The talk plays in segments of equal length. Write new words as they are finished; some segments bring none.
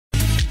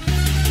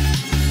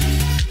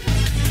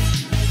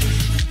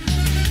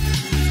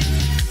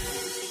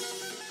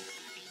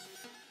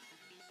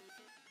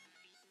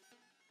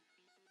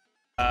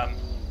All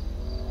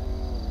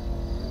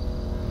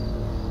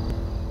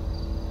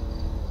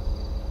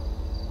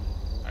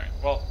right.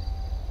 Well,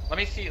 let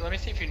me see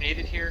if you're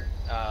needed here.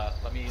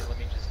 Let me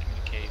just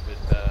communicate with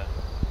the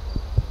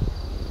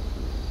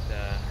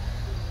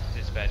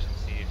dispatch and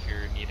see if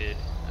you're needed.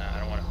 I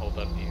don't want to hold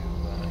up you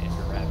in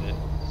your rabbit.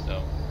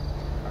 So.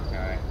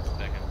 Okay.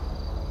 Second.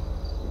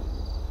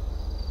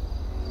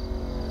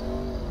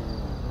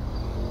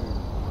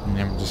 I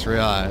just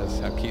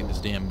realized how cute this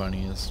damn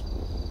bunny is.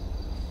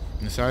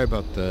 I'm sorry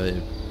about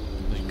the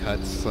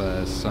cuts.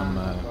 Some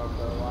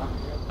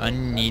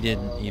unneeded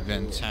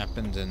events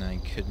happened, and I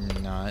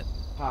could not.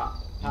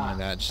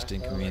 That just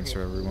inconvenience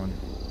for everyone.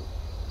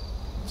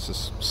 It's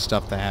just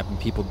stuff that happened.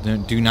 People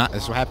do not.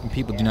 This is what happened.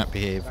 People do not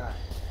behave.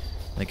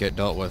 They get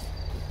dealt with.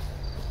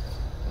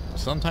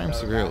 Sometimes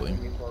severely.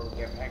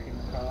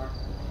 Oh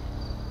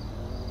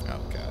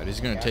God, he's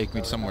gonna take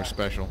me somewhere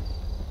special.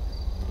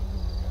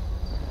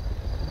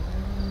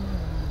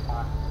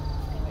 Not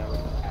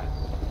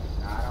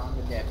on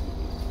the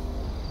deputy.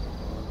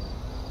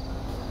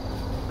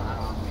 Not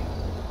on me.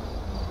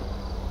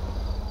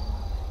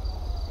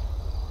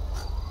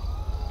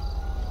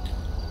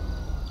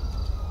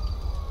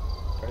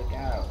 Where'd it go?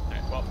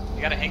 Alright, well,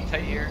 you gotta hang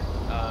tight here.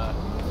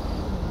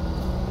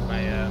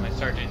 My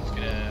sergeant's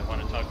gonna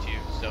want to talk to you,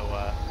 so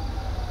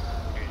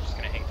you're just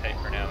gonna hang tight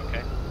for now,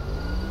 okay?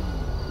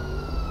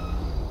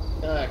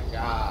 Good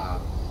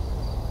job.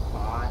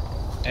 Hot.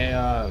 Hey,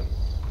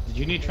 did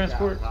you need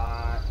transport?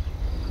 Hot.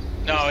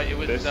 No, it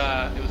was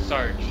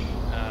Sarge.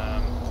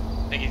 I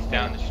think he's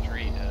down the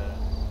street.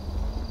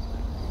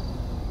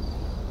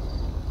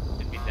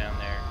 Could be down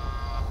there.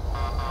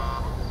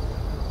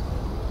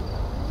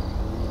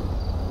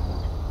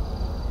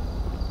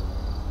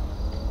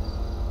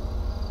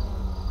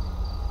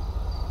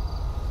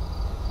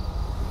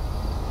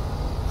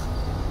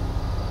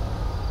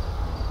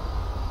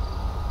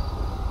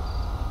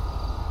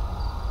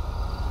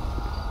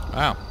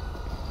 Wow.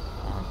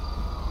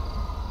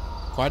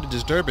 Quite a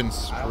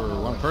disturbance for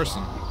one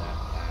person.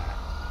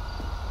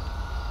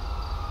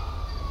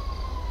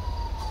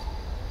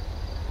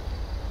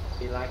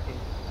 Be like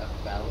a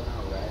felon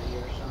already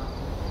or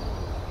something?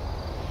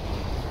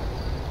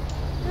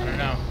 I don't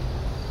know.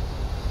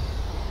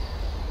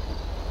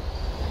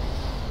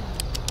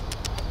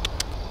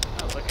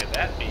 Oh, look at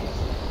that beast.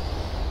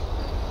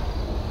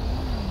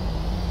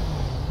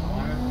 I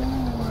wonder if they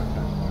want to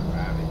touch my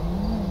rabbit.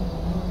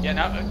 Yeah,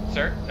 no,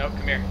 sir. No,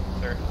 come here,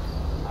 sir.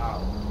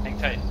 Oh. Hang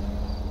tight.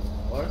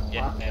 What?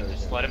 Yeah, and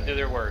just let them do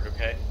their work,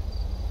 okay?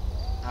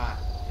 Ah,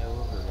 go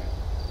over there.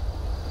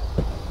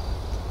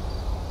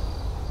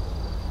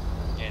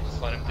 Yeah,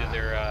 just let them do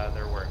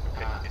their work,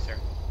 okay? Yes, sir.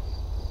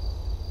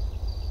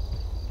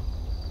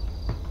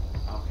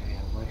 Okay,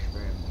 I'm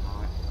whispering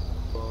hot.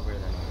 Go over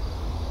there.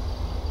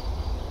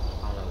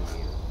 Follow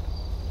you.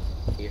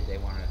 See if they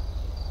want to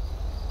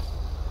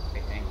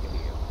say thank you to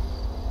you.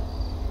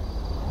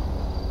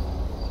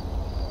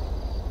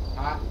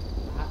 Hot.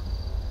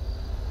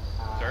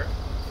 Sir,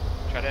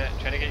 try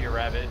to get your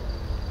rabbit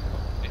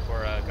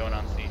before going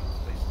on scene,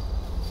 please.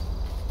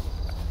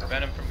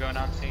 Prevent him from going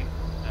on scene.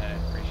 I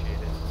appreciate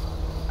it.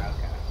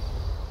 Okay.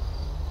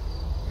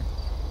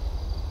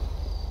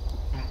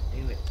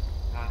 Do it.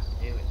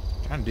 Do it.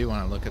 I do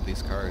want to look at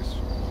these cars.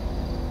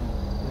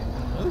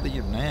 Oh,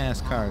 these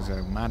nice cars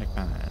are mighty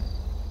fine.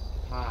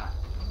 Hot.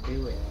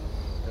 Do it.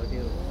 Go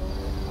do it.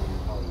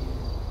 I'll call you.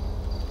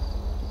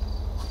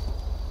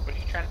 What are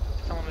you trying to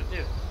tell him to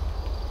do?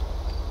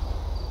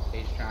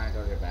 He's trying to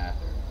go to the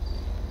bathroom.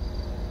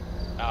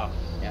 Oh,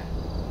 Yeah.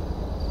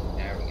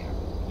 There we go.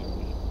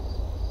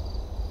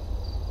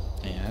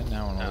 Yeah,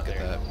 now I want to look at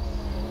that.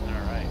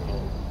 All right.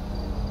 Cool.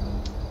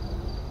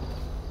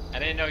 I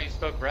didn't know you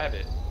spoke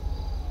rabbit.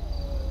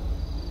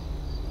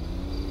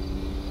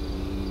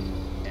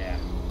 Yeah.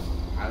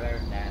 I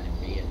learned that in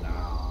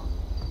Vietnam.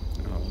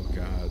 Oh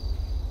God.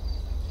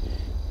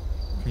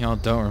 Y'all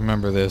don't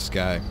remember this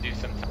guy. Do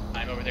some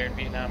time over there in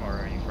Vietnam, or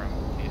are you from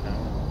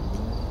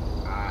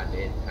Vietnam? I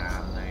did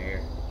time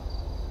there.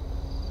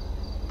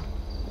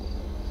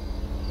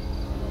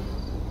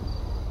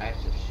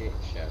 That's a shit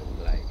show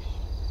place.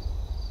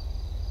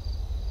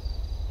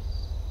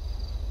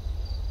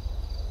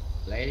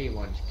 Lady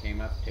once came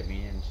up to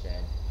me and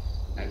said,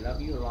 I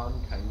love you a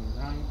long time,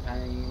 long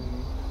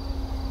time.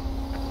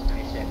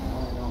 I said,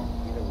 no,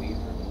 get away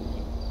from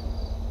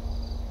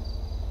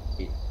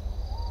me.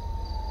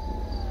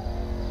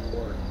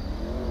 Or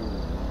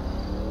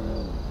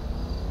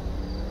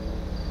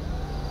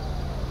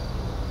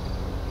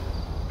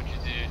What'd you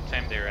do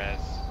time there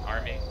as?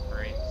 Army?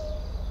 Marines?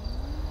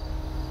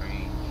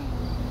 Marines.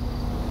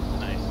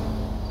 Nice.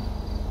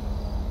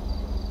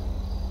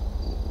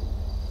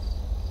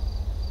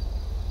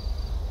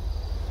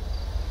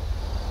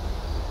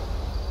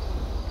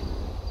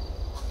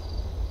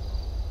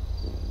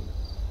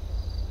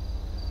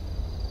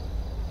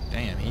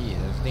 Damn, he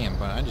is. Damn,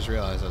 but I just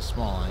realized how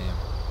small I am.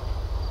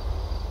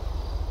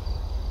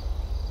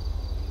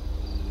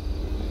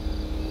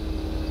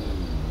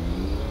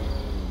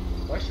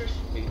 What's the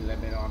speed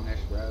limit on this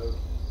road?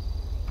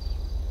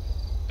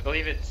 I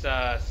believe it's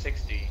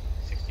 60,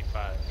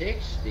 65.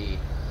 60.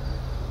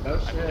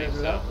 Most I of believe the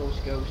so. locals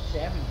go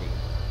 70.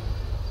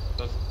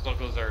 Those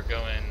locals are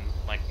going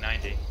like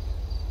 90.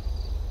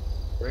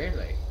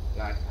 Really?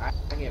 Like, I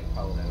get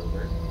pulled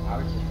over. I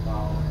was just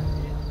following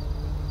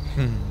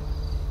him.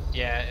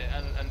 Yeah,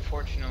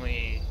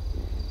 unfortunately,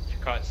 if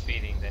you're caught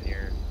speeding, then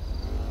you're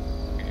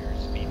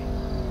speeding.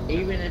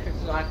 Even if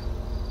it's like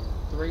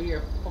 3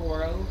 or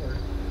 4 over.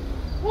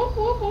 Whoop,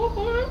 whoop, whoop,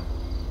 whoop.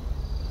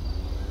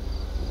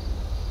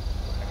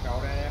 That's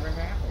all that ever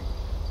happened.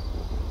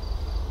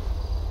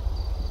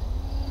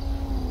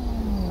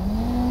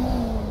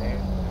 Oh,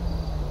 there's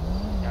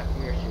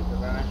Dr. Your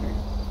supervisor.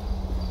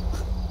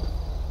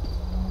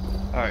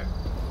 Alright.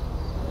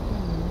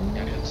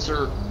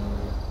 Sir,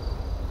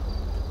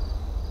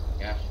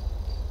 Yes.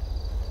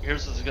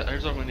 here's what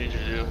I'm gonna need you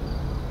to do.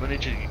 I'm gonna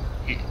need you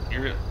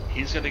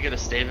he's gonna get a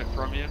statement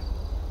from you.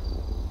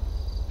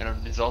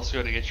 And he's also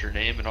gonna get your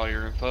name and all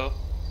your info.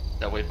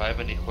 That way if I have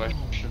any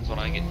questions when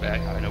I get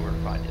back, I know where to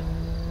find you.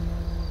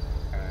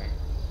 Alright.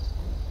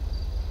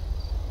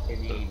 You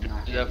So need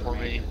my do that for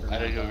me. information I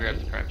gotta go my grab the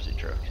body. crime scene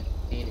truck.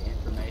 Need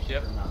information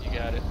Yep, for my you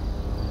got it.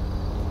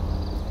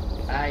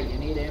 Hey, you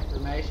need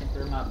information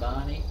for my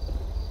bunny?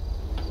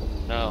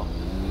 No.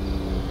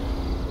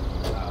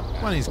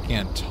 Okay. Bunnies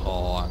can't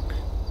talk.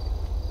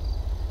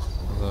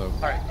 Although,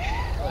 Alright,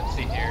 let's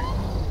see here.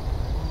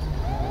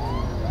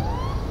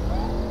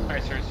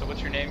 Alright, sir, so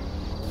what's your name?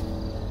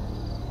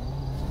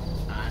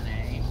 My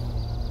name,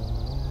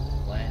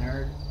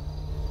 Leonard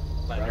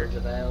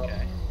Roosevelt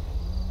Okay.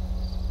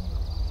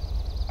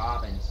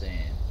 Robinson.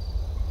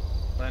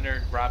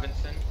 Leonard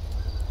Robinson?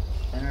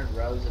 Leonard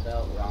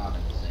Roosevelt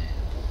Robinson.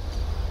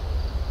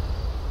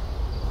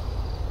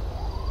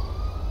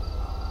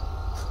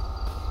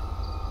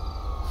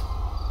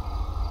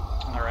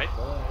 Alright.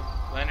 Good.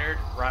 Leonard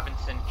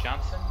Robinson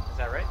Johnson, is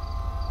that right?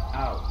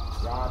 Oh,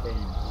 Robinson.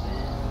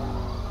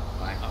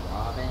 Like Oh.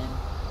 Robin.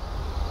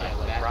 Yeah,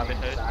 like Batman's Robin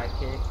Hood?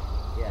 sidekick.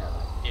 Yeah,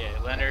 like Yeah,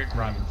 Leonard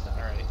Robinson.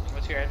 Alright. And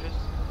what's your address?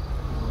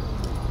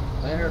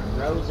 Leonard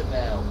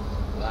Roosevelt.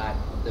 Like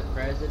the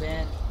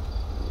president.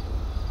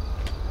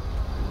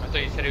 I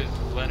thought you said it was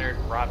Leonard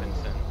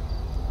Robinson.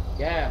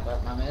 Yeah,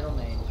 but my middle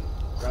name's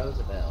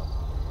Roosevelt.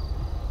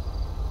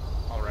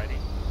 Alrighty.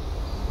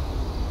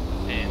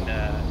 And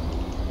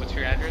what's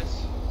your address?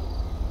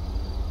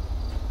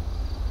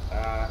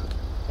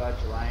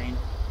 Fudge Lane.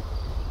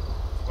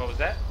 What was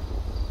that?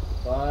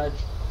 Fudge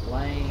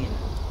Lane.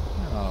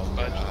 oh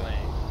Fudge god.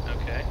 Lane.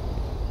 Okay.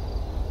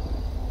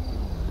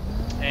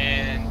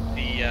 And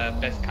the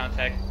best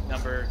contact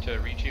number to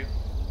reach you?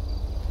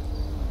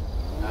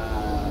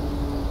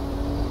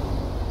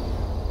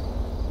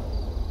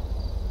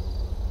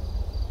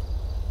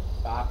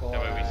 That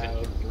way we send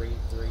you-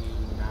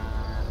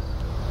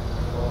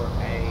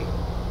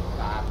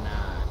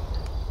 339-4859.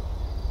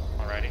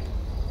 Alrighty.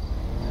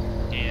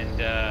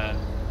 And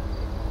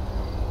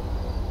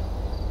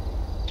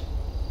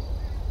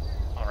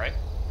alright.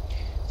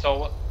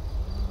 So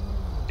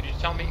can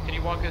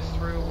you walk us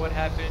through what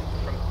happened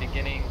from the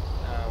beginning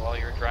while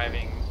you were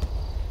driving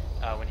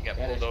when you got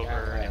Yeah, pulled this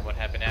over guy, and what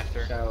happened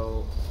after?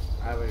 So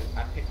I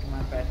picked him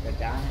up at the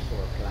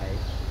dinosaur place,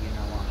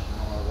 once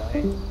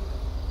in Norway.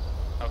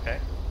 Okay.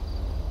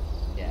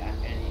 Yeah,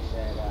 and he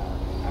said, I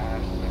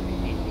asked him if he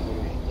needed to go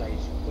to his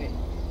place quick.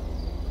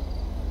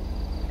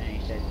 And he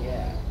said,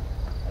 yeah.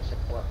 I said,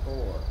 what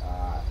for?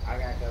 I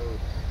gotta go.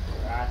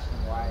 I asked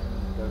him why I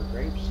didn't go to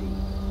Grapeseed.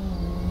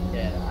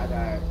 Yeah, I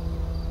got.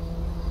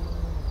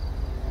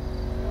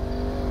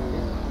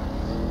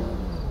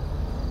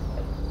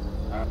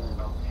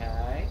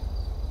 Okay.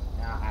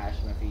 Now I asked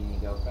him if he needed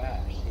to go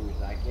fast. He was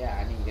like,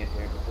 yeah, I need to get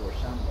there before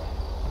sundown.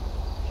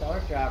 So I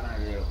was driving a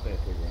little quicker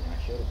than I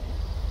should have been.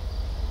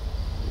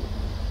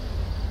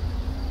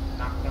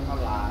 Not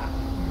gonna lie.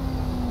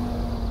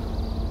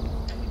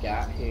 We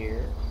got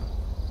here,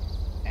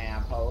 and I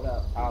pulled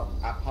up.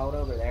 I pulled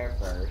over there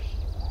first.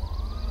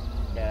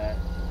 The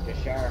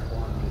sheriff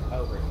wanted me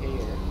over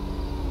here,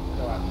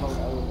 so I pulled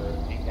over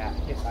and got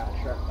hit by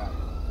a truck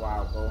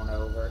while going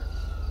over,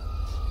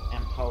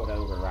 and pulled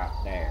over right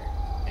there.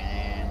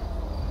 And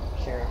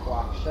sheriff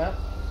walks up.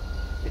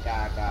 The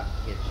guy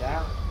gets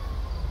out,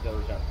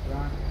 goes up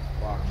front,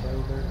 walks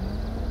over,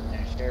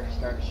 and the sheriff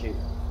starts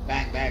shooting.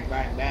 Bang, bang,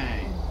 bang,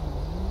 bang.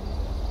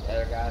 The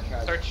other guy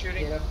tries Starts to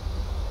shooting? hit him.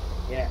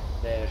 Yeah,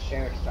 the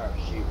sheriff starts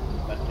shooting,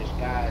 but this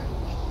guy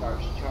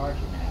starts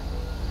charging at him.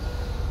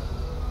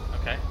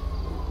 Okay.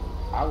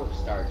 I would have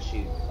started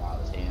shooting if I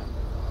was him.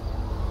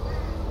 Oh,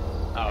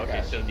 That okay.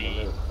 guy So seemed a the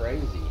little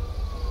crazy.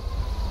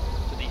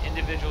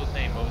 individual's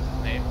name, what was his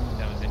name?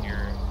 That was that you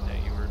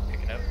were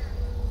picking up?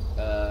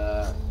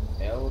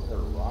 El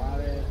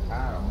Dorado?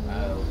 I don't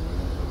know.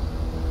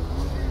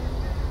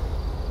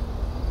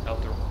 El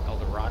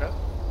Dorado?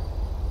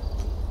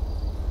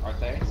 I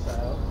think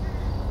so.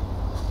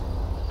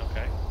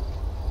 Okay.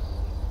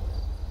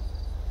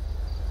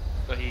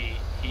 So he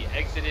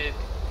exited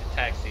the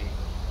taxi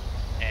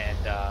and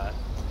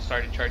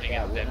started charging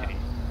at the went deputy.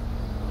 up.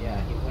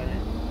 Yeah, he went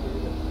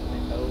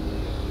over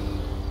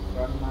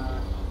from my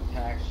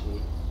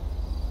taxi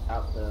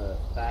out the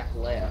back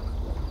left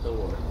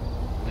door,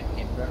 went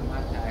in front of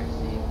my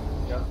taxi,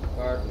 jumped the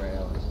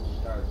guardrails,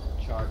 and started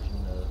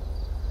charging the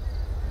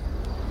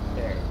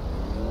stairs.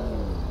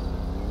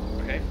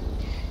 Okay.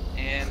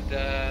 And do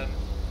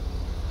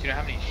you know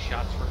how many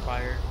shots were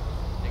fired,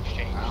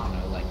 exchanged? I don't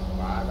know, like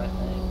 5, I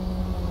think.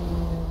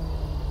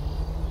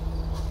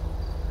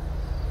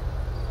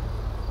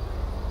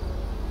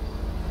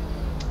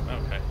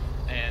 Okay.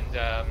 And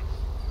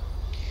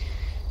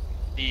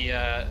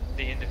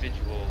the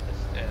individual,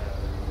 this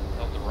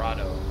El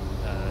Dorado,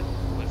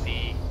 was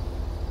he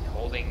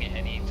holding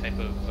any type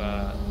of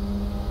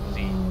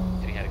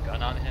did he had a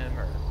gun on him,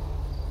 or?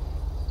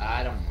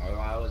 I don't know,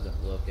 I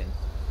wasn't looking.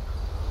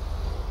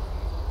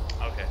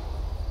 Okay.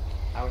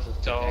 I was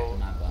just So- protecting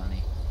my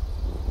bunny.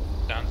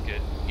 Sounds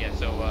good. Yeah,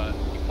 so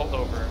you pulled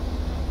over.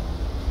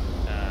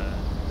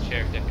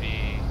 Sheriff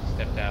deputy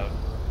stepped out.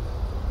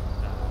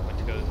 Went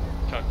to go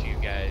talk to you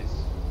guys.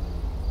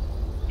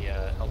 The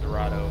El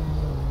Dorado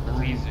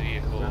police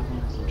vehicle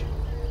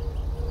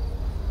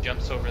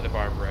jumps over the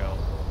barbarail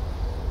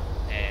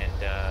and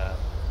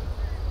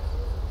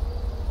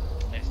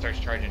starts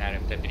charging at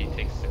him. Deputy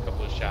takes a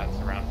couple of shots,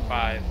 around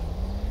 5,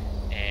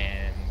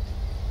 and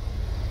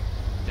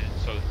did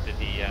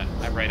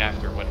the right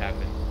after what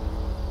happened?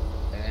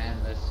 And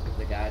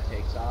the guy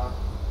takes off,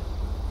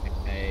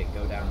 and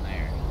go down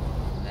there.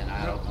 And then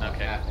I don't know what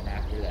Okay. happened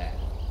after that.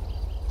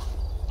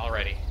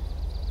 Alrighty.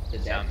 The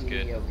Sounds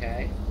deputy good.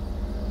 okay?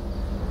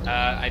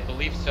 I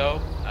believe so.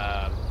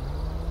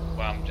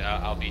 Well,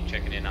 I'll be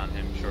checking in on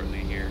him shortly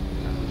here.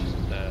 Just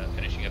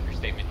finishing up your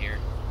statement here,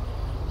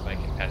 so I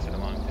can pass it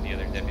along to the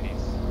other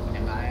deputies.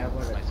 Am I able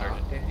to My talk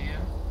sergeant. to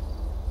him?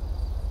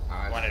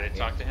 Wanted to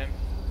talk to him?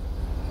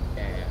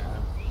 Yeah,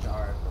 I'm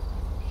sorry for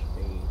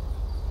speed.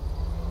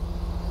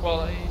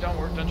 Well,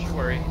 don't you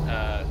worry.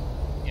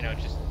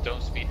 Just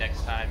don't speed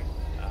next time.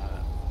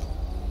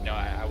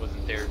 I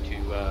wasn't there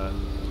to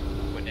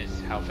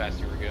witness how fast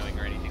you were going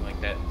or anything like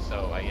that,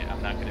 so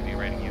I'm not going to be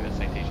writing you a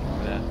citation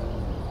for that.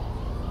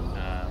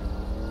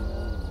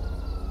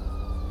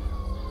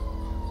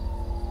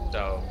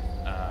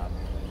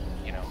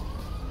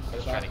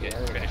 Just trying to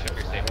finish up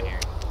your statement here.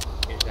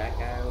 Is that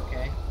guy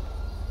okay?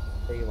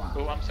 What do you want?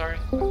 Oh, I'm sorry.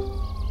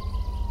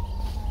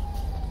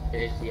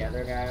 Is the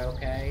other guy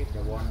okay?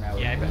 The one that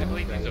was Yeah, I going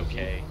believe he's crazy?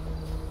 okay.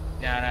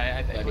 Yeah, no,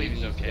 I But believe he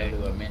he's needs okay. to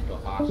go to a mental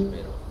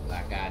hospital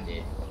like I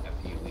did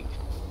a few weeks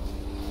ago.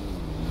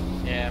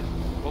 Yeah,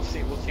 we'll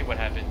see what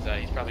happens.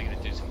 He's probably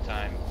gonna do some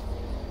time.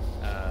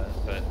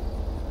 But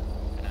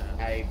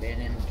Have you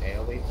been in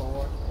jail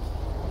before?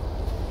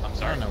 I'm I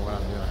sorry. don't know what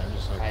I'm doing. I'm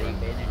just like. Have you running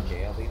been in around.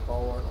 jail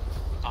before?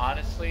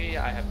 Honestly,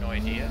 I have no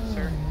idea,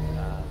 sir.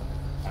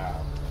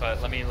 Oh.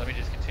 But let me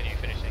just continue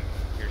finishing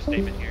your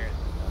statement here.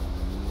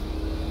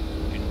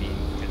 Should be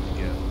good to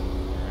go.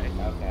 All right.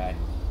 Okay.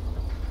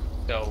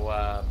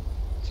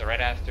 So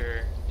right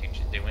after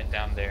they went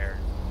down there,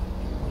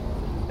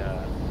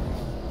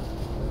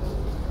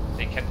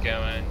 they kept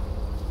going,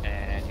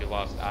 and you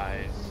lost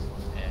eyes.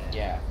 And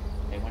Yeah.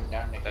 They went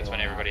down the That's hill when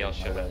and I everybody else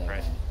didn't know showed where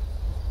up, they right? went.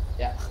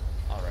 Yeah.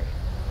 Alrighty.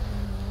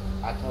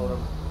 I told,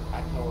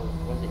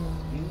 was it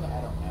you? I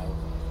don't know.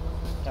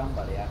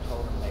 Somebody, I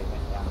told them they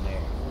went down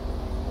there.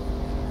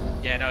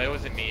 Yeah, no, it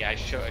wasn't me. I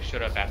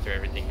showed up after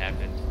everything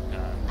happened.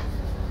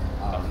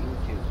 Oh, you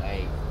were too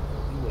late.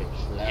 You went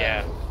slow.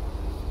 Yeah.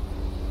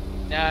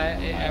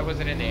 Nah, I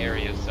wasn't in the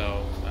area,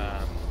 so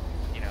I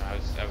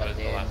was the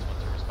last one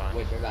to respond.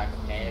 Was there like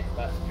a panic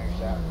button or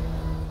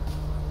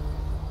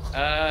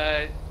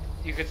something?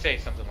 You could say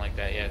something like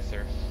that, yes,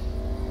 sir.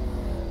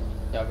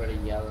 Somebody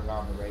yelling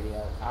on the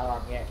radio, how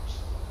long yet?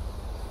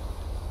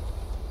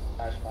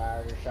 Shots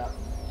fired or something?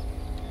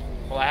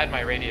 Well, I had my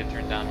radio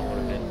turned down a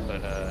little bit,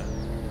 but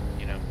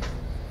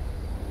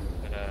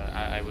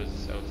I was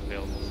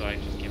available, so I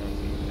just came up.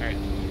 All right.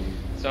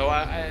 So,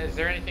 is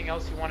there anything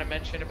else you want to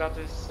mention about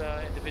this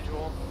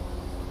individual?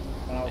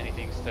 Well,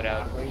 Anything stood am I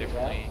out free to go?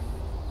 differently?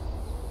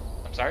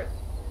 I'm sorry?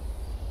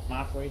 Am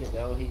I free to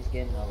go? He's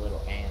getting a little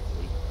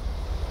antsy.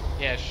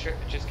 Yeah, sure.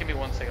 Just give me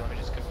 1 second. Let me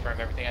just confirm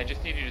everything. I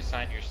just need you to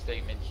sign your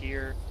statement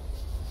here.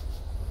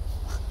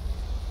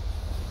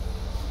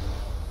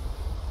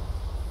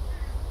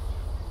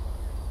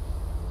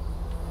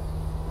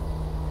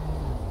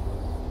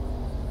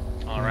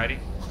 Alrighty.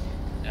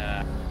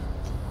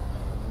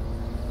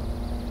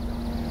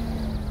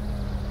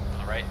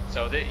 Alright,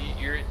 so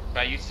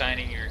by you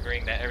signing, you're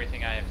agreeing that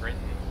everything I have written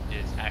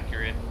is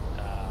accurate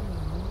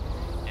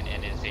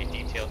and is a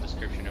detailed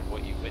description of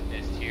what you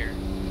witnessed here.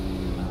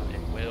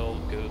 It will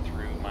go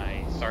through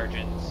my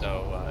sergeant,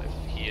 so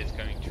if he is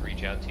going to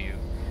reach out to you,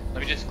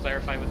 let me just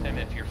clarify with him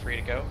if you're free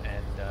to go,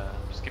 and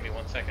just give me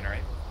 1 second,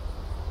 alright?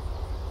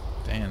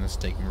 Damn, this is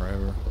taking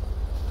forever.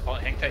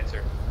 Hang tight,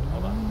 sir.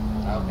 Hold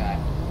on. Okay.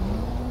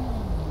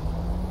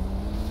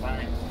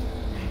 Fine.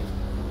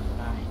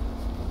 Fine.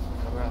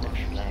 Go rub on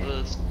his leg.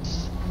 This.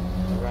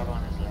 Go rub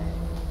on his leg.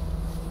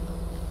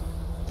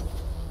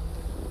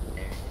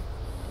 There.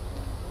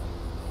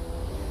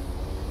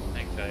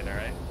 Hang tight,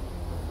 alright?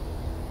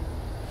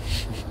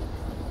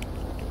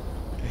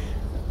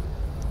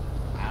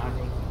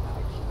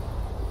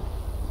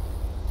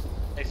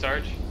 Hey,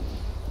 Sarge.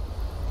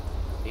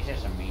 These are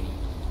some meaty.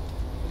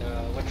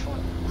 Which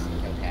one?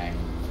 Okay.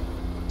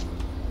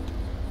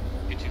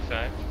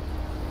 225.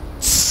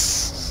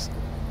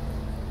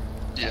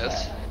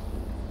 Yes.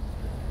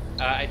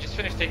 I just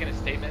finished taking his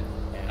statement.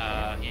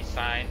 He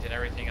signed and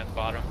everything at the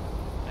bottom.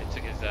 I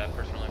took his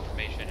personal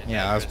information. His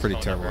Yeah, that was address, pretty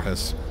phone terrible. number.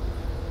 His.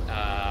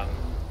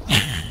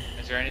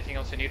 Is there anything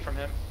else you need from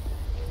him?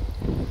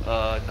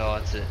 No,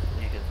 that's it.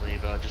 You can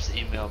leave. Just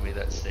email me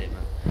that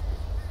statement.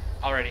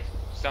 Alrighty,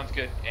 sounds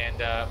good.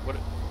 And what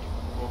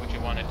would you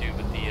want to do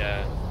with the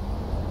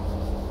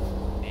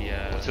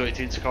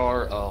 218's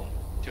car.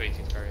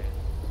 218's car?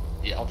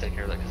 Yeah, I'll take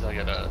care of that because I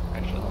got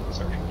actually I'll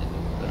search it.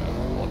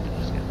 I'll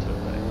just get to it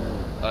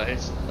later.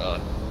 It's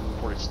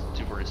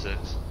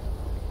 246.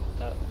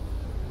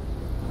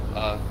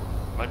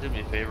 Mind doing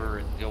me a favor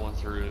and going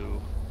through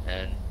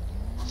and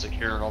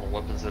securing all the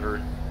weapons that are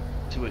in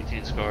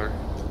 218's car.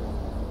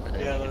 And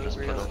then Yeah, you can those just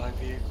are put them. my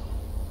vehicle.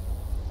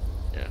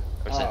 Yeah.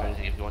 Or say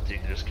anything if you want to, you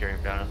can just carry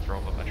them down and throw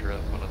them up my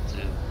truck. One of the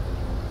two.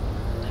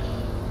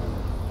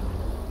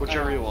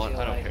 Whichever you want.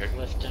 I don't care.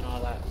 Lifting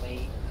all that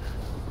weight.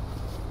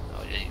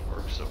 Oh yeah, you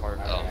work so hard.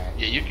 Okay.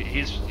 Yeah, you can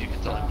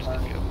tell him he's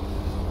good to go.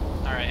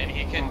 All right, and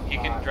he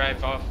can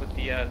drive off with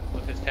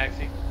with his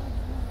taxi.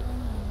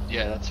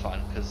 Yeah, that's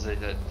fine because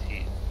that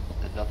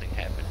nothing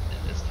happened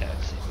in this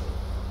taxi.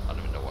 I don't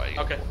even know why he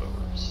got Okay. pulled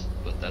over,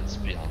 but that's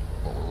beyond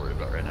what we're worried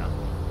about right now.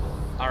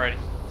 Alrighty,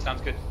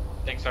 sounds good.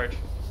 Thanks, Sarge.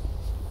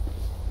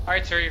 All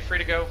right, sir, you're free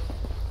to go.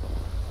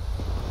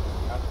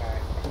 Okay.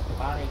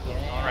 Bonnie, get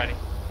in. Alrighty.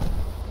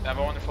 Have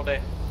a wonderful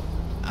day.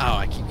 Oh,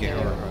 I keep getting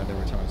override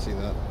every time I see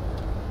that.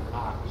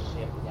 Ah,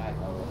 shit, we gotta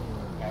go to the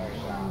repair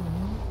shop.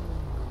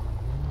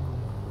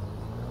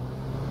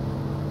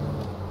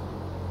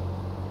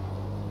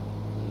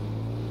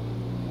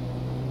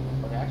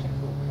 Well, that's a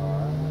cool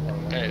car. I'm gonna go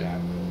look Hey. it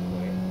up real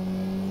quick.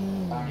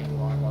 Bonnie, you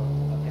wanna go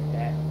look at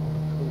that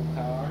cool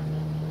car?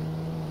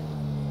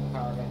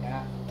 Car they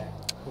got? That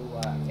cool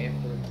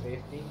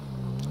F-350?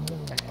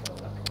 Let's go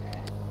look at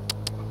that.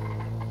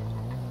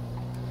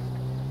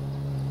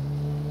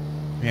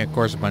 Yeah, of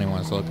course, Bunny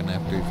wants to look at an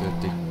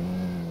F-350.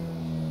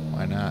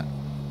 Why not?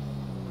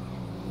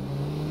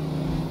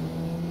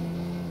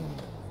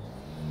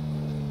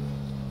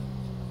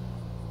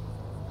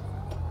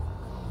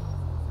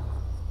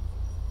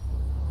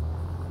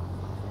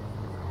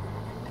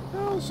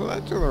 Oh, so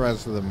that's where the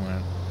rest of them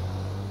went.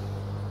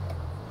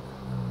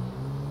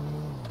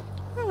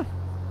 Huh.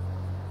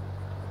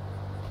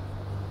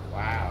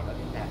 Wow, look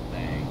at that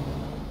thing.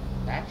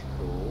 That's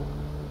cool.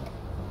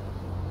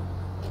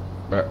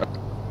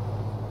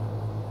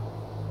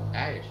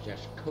 That is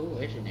just cool,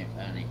 isn't it,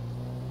 Bunny?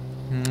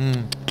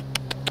 Hmm.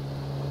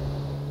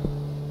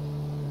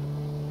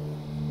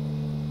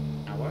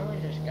 Now, where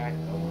was this guy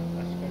going?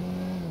 Let's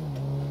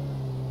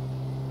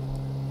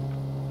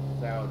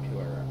go to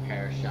a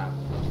repair shop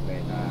with,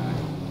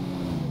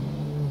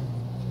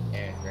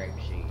 grape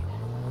seed.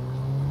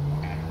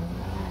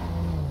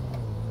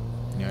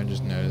 Yeah, I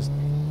just noticed.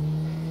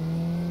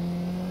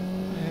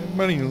 Yeah,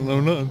 Bunny don't know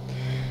nothing.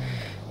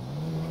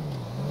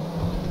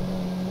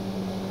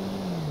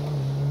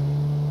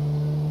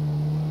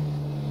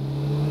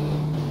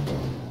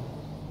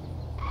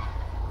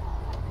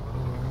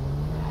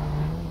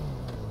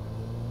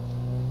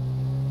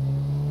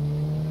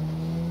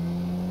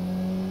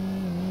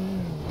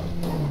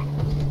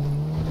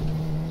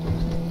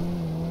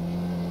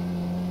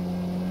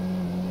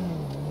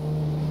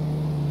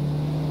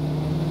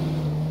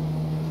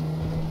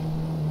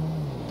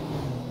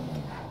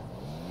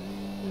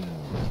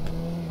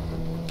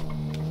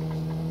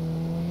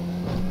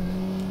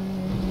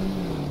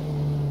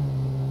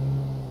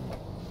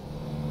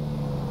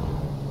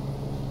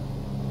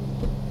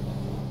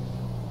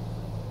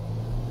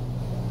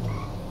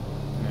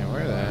 Man,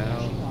 where the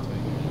hell?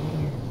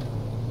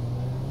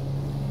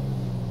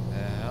 The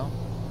hell?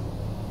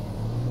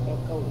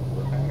 Go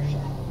repair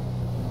shop.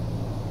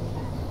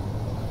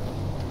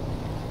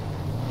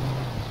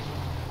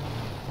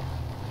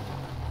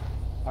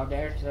 Oh,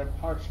 there's the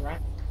parts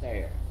right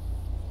there.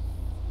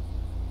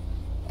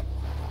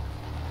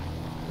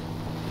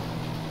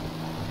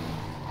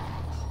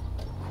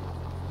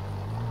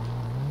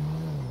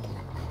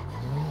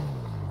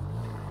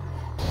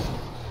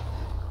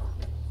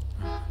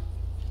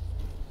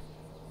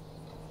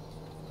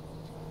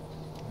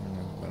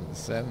 About the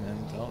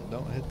 7,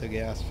 don't hit the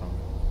gas phone.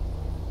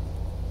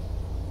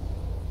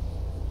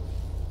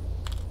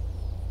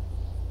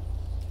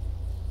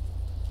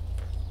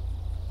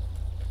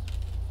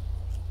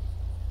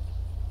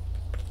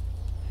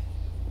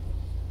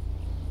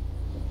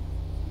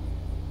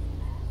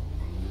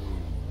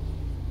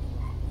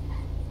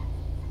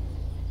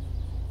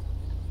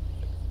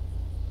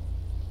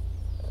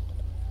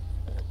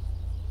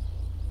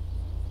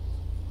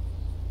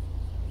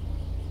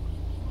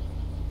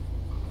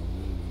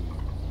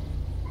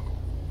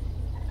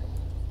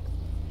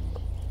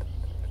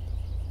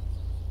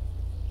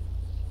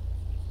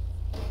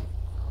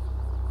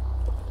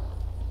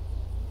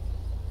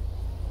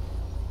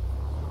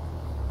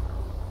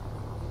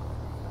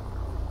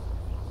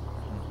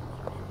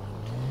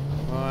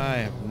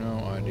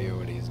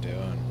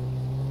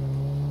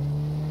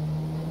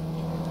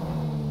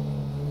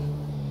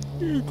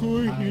 You're Honey,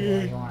 going what do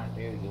here. you want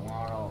to do? You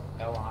want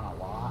to go on a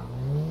walk?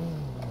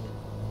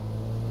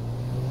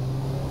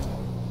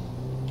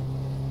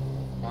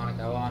 Want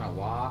to go on a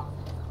walk?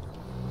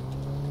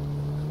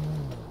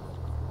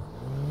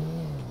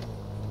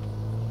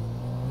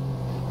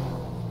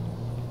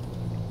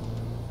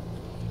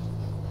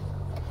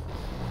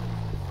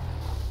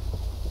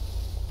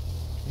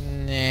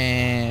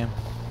 Nah.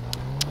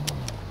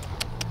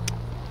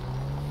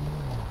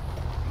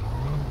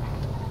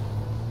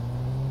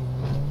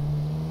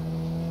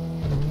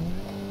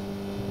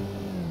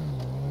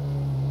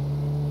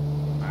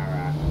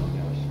 Alright, we'll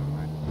go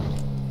somewhere.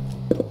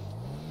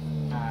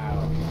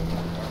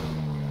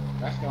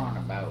 Let's go on a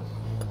boat.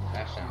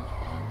 That sounds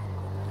fun.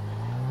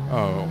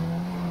 Oh.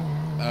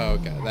 Oh,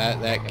 okay.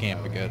 That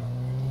can't be good.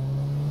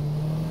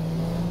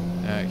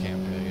 That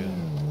can't be good.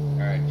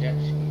 Or a jet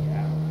ski,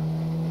 I don't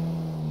know.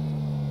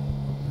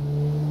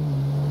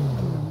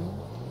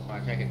 Want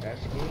to take a jet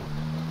ski?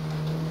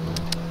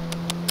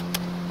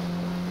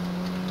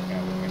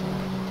 Yeah, we can.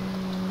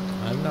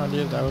 I have no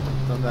idea if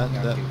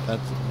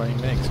that's what Bunny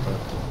makes, but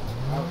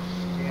Oh,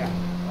 yeah.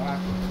 What?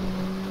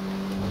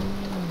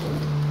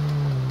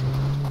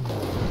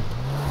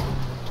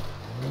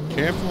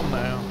 careful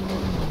now.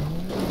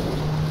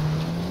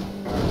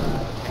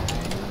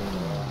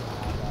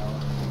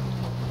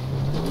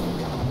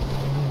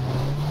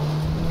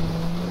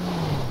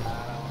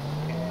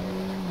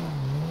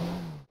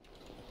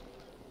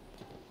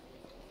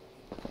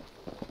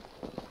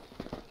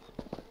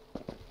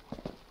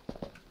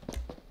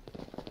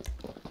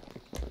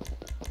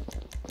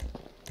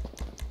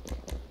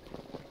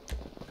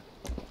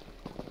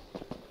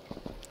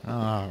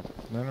 Oh,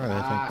 what were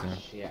they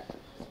thinking? Shit.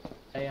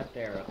 Stay up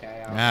there,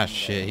 okay? I'll Ah, come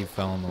shit, down. he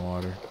fell in the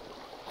water.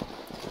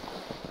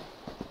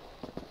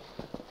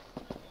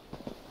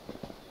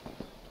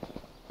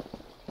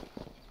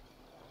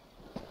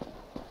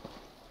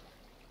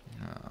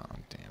 Oh,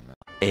 damn it.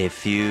 A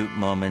few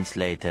moments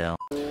later.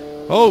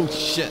 Oh,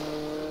 shit.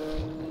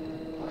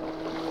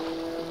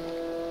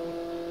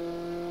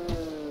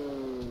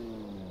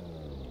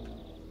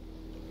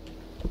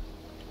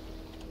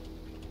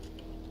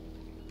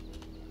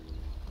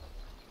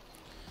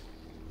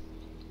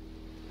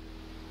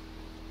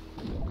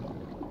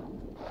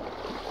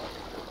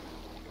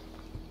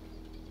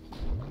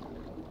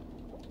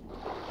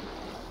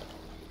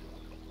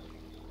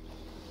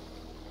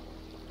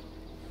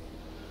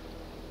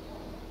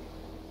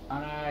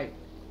 Alright.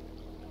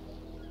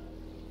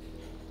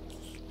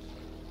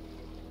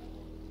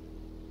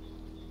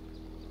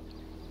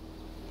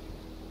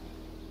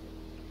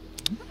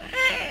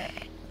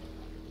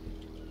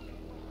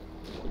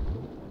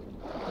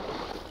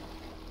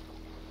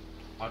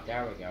 Oh,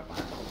 there we go.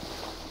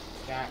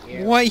 Got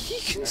you. What? He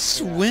can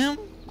swim?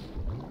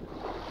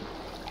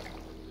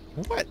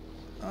 What?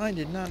 I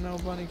did not know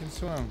Bunny can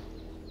swim.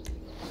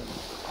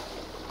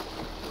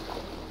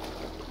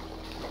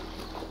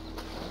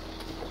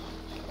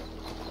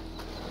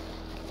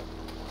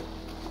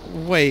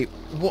 Wait,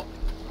 what?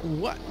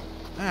 What?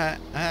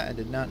 I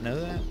did not know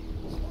that.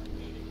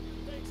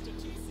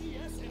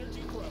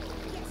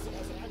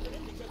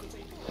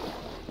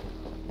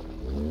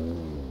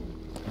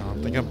 I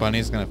don't think a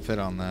bunny's gonna fit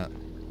on that.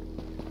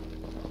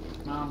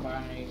 Come on,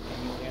 Bunny.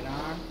 Can you get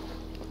on?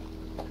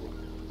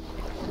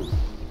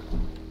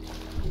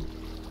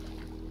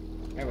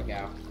 There we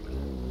go.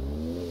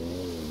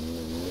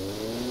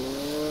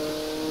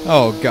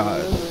 Oh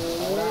god.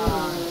 Hold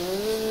on.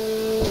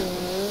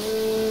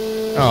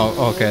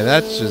 Oh, okay,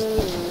 that's just...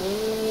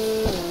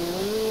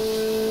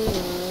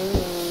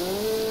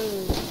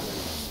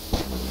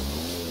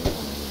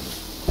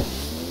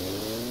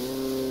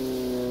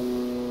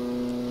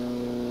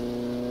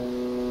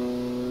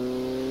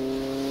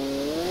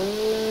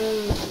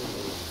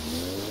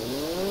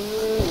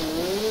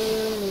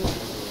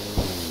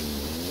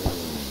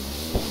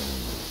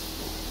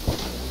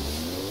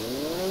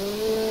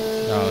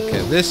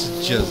 Okay, this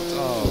is just...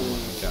 Oh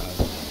my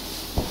god.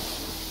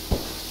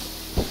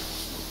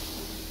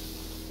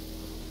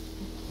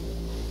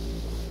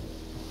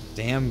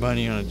 Damn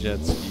bunny on a jet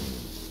ski.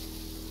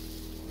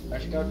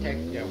 Let's go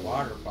take the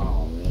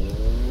waterfall.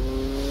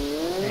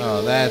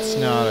 Oh, that's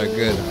not a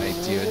good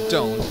idea.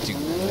 Don't do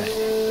that.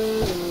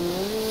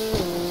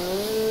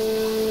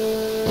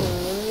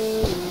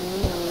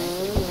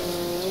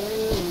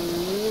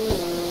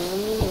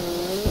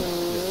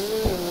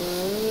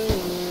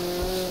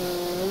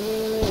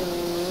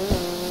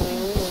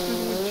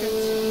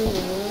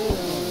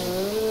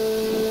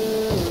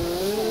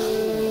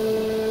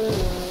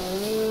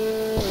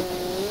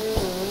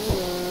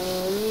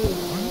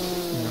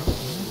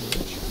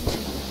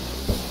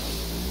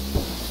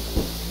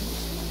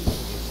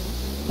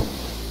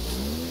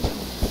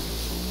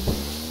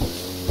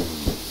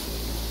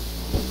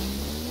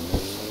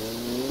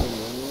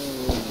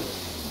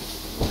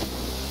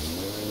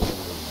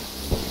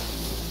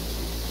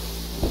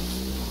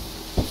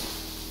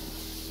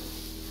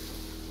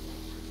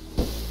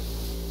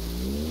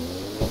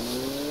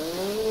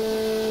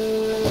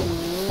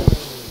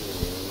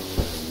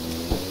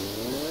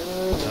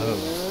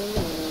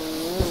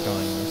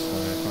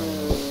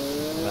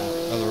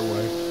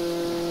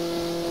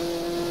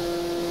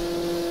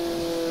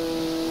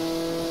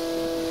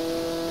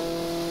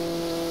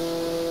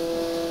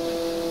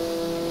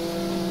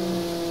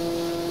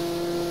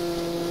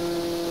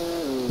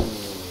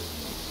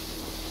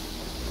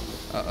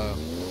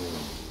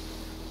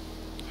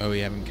 we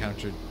have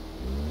encountered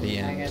the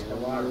I end. guess the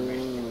water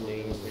mission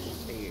leaves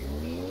disappears.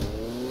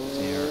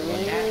 See, Well,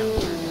 already. that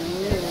don't turn out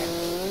there, that's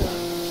fun.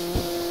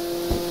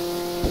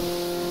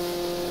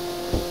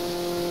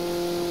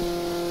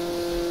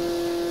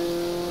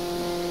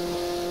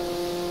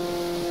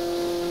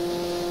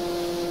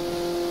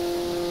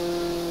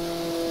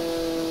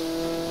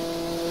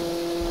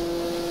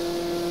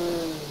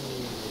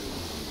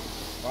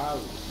 Wow,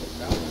 it's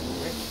got a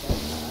rich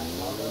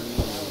stuff, all those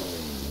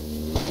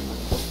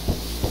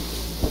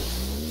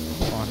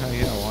Oh hell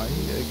yeah, why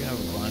you gotta have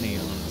a bunny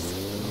on us? I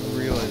don't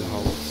realize how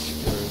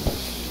obscure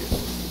this shit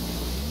is.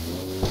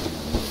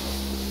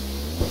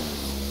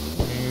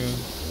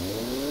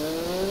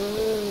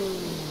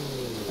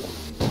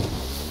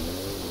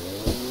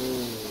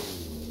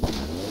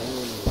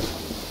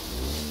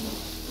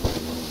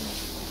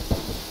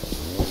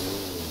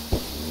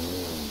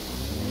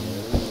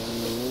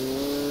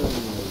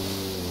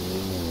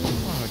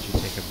 Why would you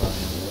take a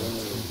bunny on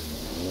this?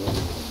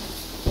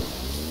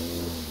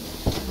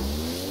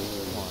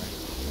 Why?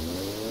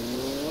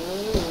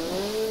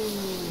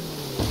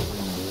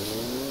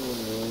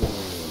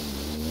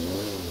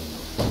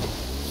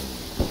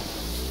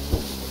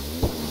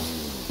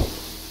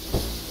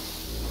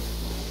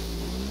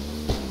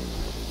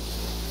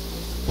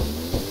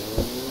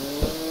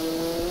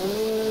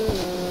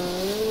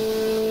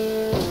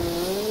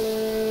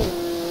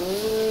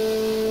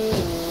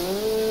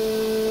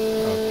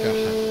 Oh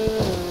god.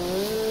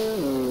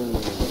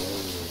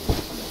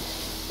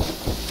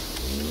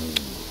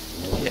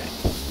 Yeah.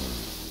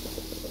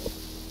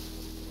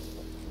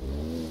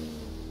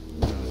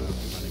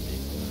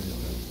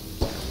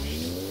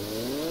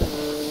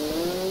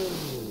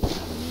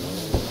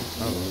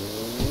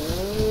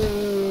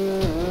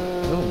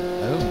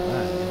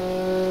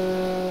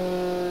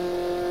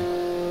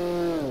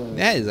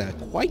 That is a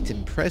quite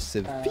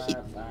impressive feat.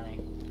 funny.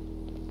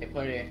 They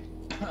put it,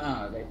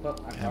 they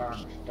put my car in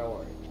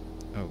storage.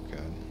 Oh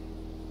god.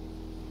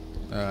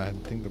 I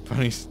think the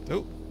bunny's.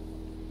 Oh.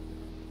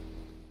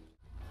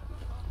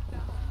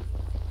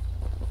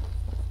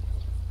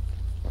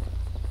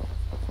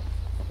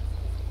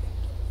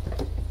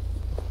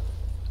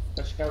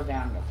 Let's go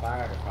down to the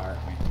fire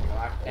department. You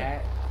like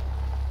that?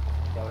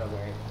 Go to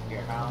where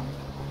your home.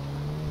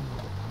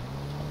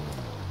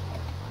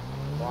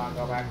 Want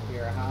to go back to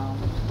your home?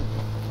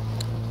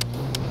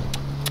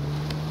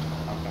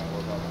 Okay,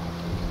 we'll go back.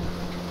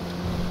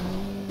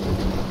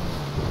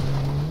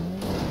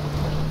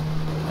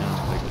 I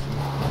don't think so.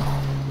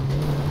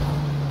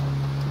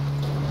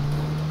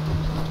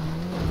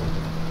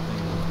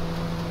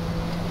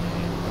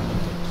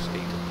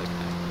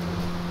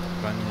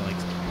 Bunny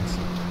likes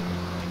Cassie.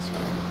 Likes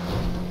her.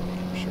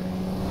 I'm sure.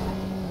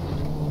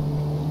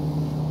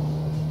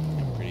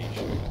 I'm pretty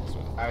sure that's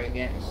what. Are you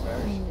getting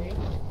thirsty?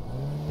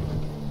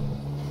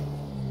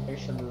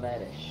 Here's some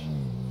lettuce.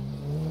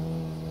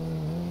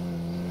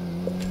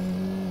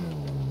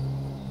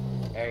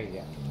 There you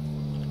go.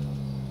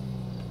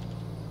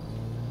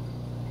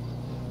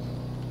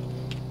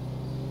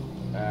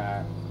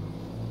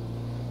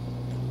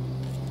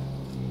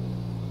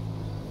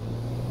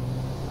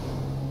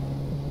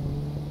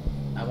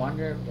 I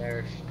wonder if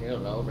they're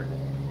still over there.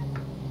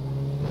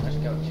 Let's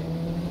go check.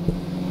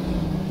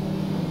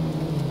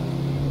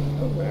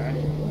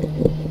 Okay.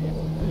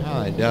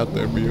 I doubt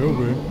they'll be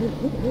over.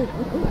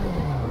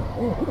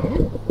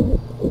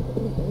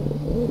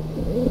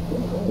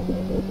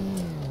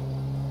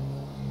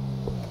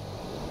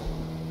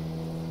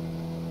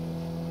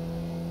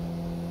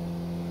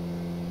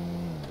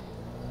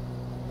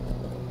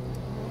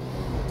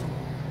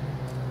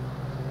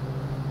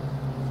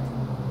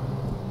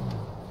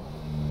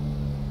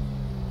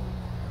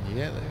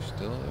 Yeah, they're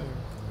still there.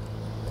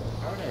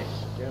 How are they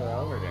still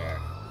over there?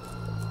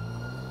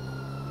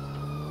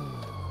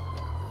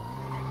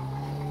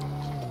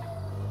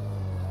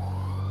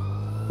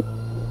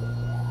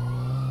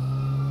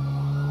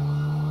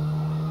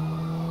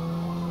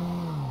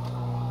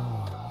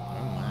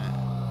 Oh my.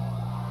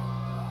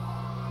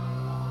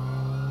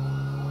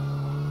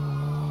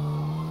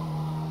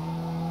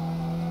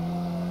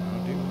 Oh,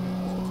 dude.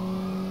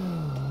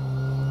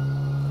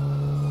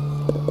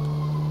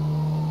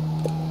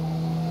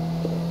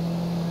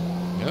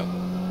 Yep.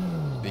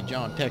 Big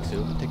John texted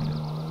overtaking it.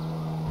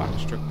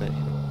 Box struck that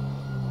hit.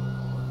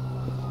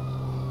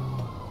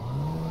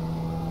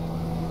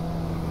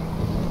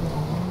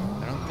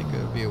 I don't think it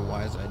would be a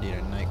wise idea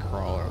to night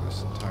crawler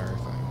this entire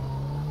thing.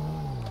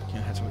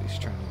 Yeah, that's what he's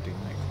trying to do,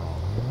 night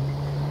crawler.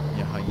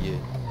 You know how you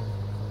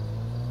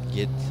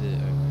get to...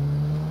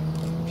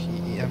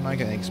 I'm not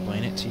gonna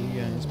explain it to you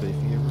guys, but if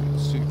you ever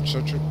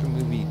search up the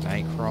movie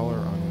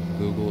Nightcrawler on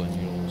Google, and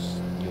you'll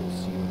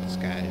see what this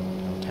guy,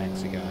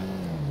 taxi guy,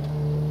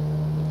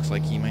 looks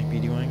like he might be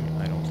doing.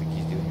 I don't think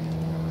he's doing it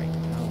right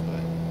now,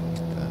 but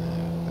that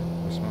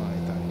was what I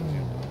thought he was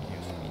doing. Like he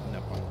was beating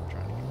up on him,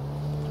 trying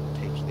to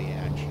take the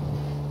action.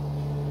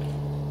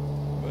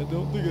 But I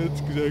don't think that's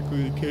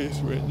exactly the case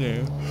right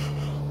now.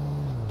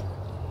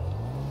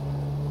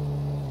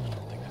 I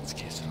don't think that's the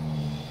case at all.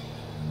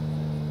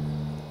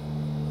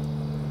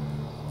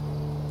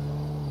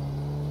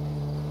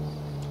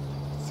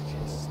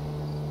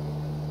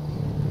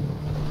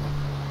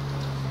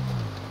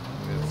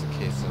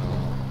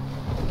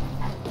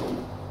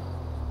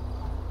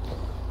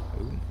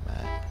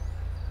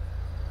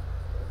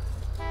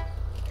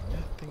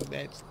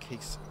 that's the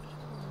case.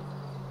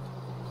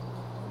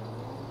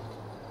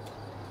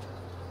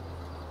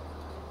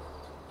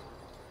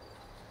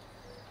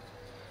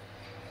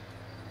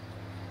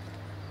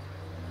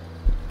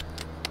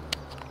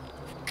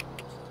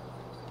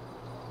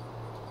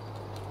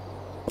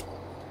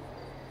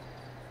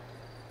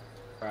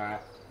 Right.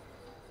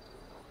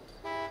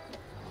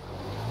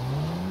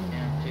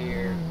 Into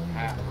your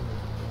house.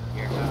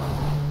 Your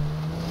house.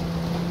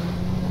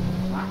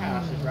 My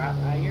house is right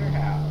by your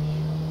house.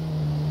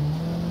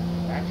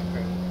 That's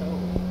pretty cool.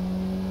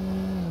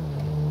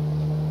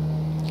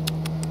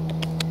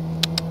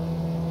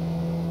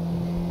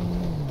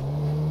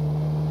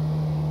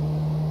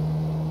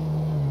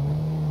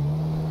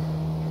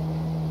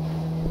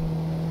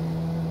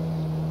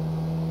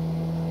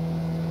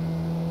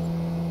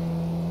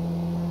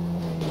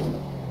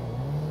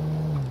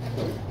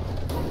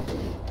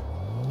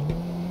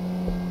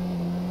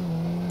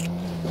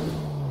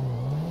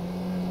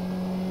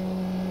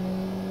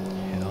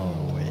 Hell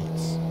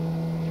awaits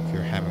if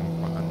you're having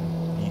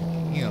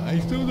fun. You know, I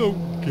still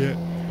don't get.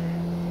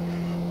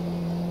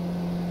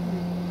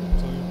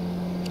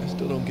 I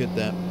still don't get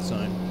that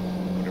sign.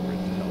 Whatever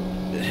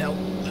the hell.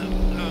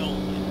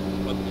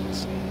 What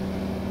it's.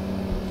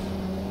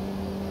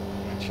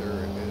 Not sure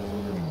if it is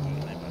over to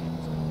eat my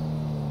buttons.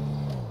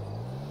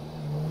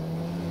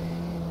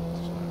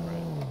 It's not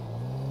right.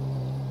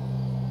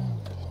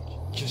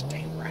 Just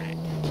ain't right.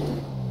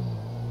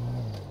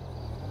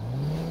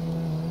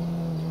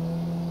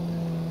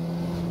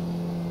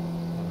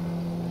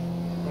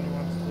 Everybody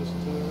wants to listen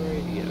to the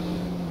radio.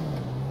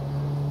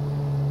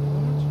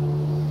 Wants to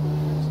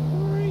listen to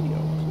the radio.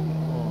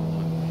 Come on,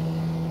 man.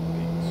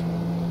 Being so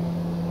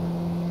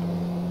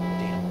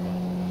damn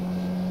fun.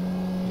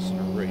 Listen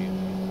to the radio.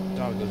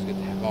 Doggos get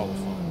to have all the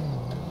fun.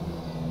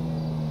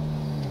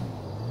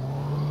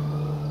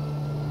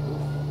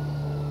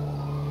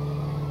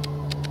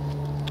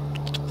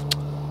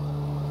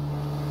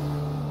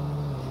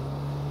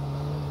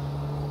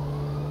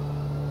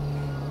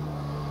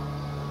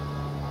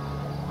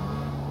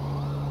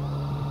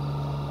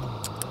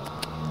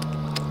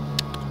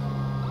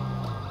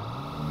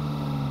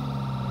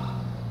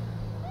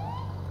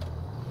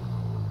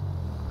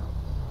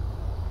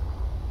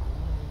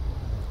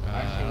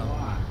 I see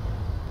one.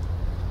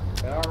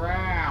 Go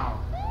around.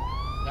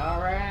 Go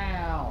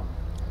around.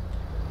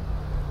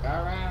 Go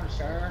around,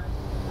 sir.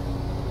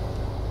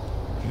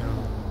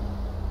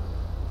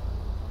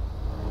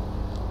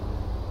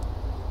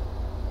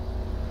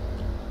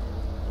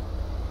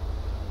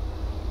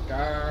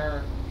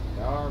 Sir,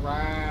 go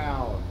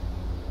around.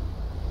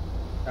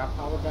 Stop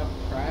holding up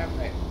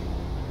traffic.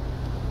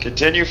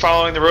 Continue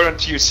following the road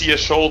until you see a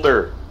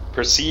shoulder.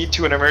 Proceed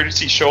to an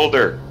emergency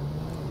shoulder.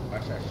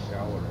 What's a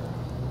shoulder?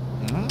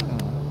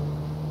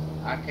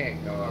 I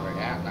can't go over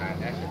that line.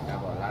 That's a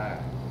double line.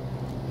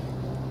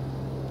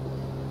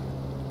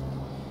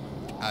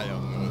 I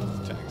don't know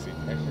if the taxi.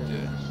 This isn't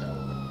a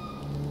shoulder.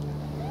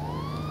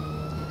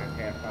 I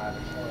can't find a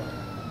shoulder.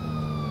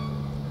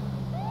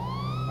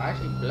 I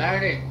see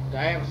bloody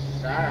damn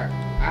sir.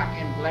 I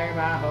can blame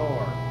my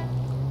whore.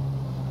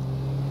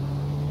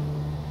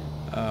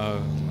 Oh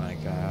my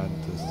god,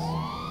 this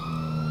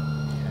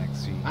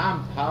taxi.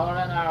 I'm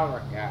pulling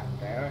over,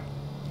 goddammit.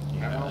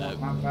 I don't want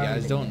my You body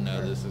guys to don't get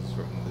know hurt.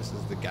 this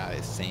is the guy,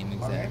 same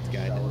Well, exact that's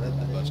guy that shoulder, did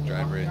the but bus it's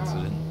driver not.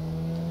 incident.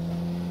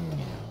 You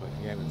know, but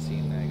if you haven't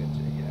seen that, go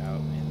check it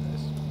out, man.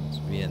 This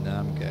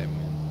Vietnam guy,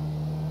 man.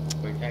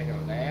 We take a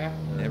left?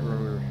 or-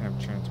 Never have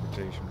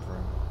transportation for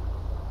him.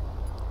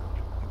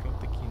 I don't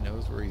think he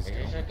knows where he's Is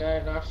this a going.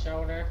 good enough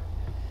shoulder?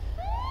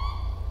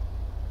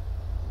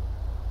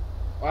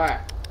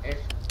 What?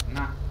 It's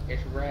not.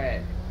 It's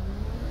red.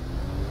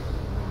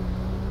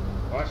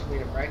 Wants me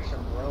to break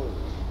some rules.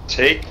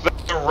 Take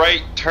the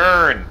right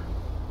turn.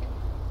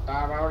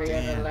 I'm already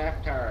in Damn. the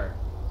left turn.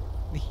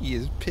 He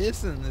is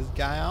pissing this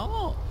guy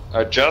off.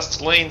 Adjust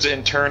lanes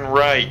and turn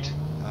right. He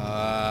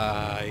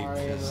Already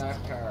in the pissed.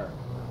 left turn.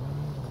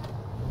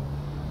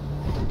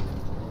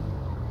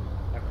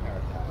 Left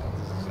turn,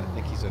 guys. I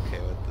think he's okay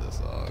with this.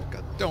 Oh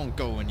god, don't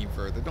go any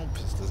further. Don't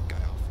piss this guy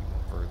off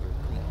even further.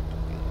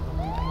 Come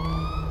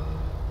on,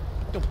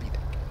 don't be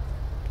that guy.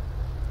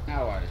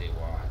 Now what does he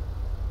want?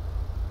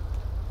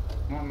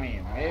 Want me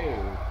to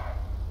move?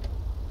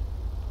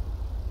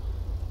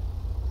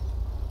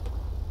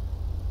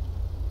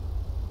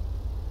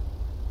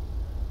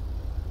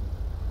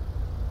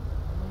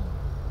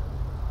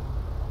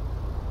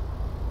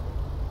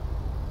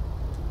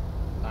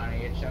 Sonny,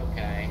 it's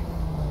okay.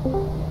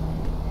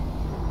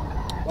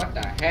 What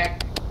the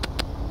heck?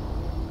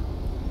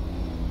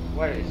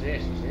 What is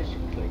this? Is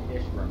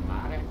this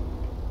Ramada?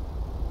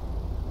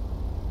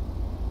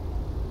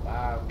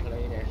 Wow,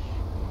 Cletus.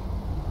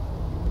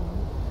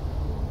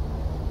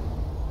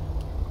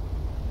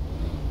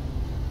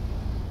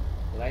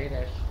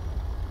 Latest.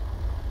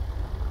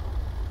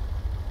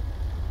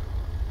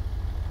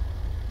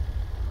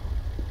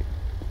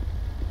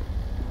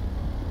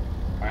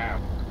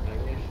 Wow,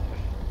 Cletus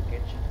just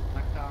gets in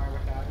my car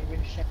without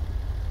even saying.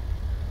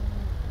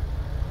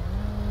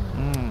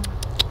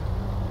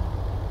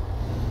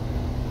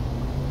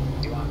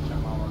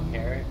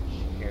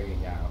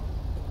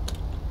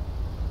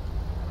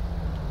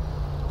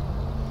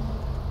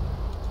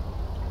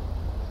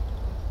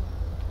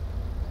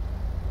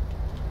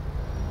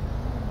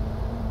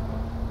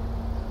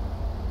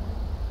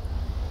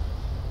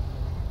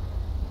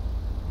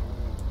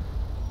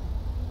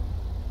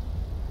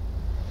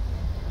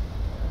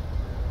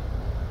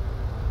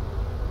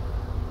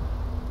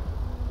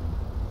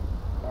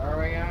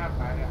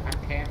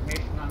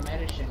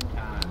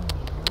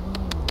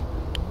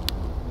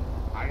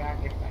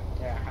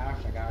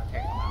 gotta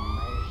take my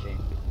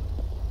medicine.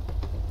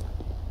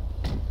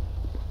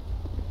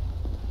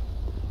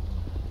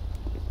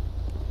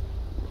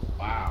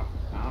 Wow,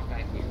 I don't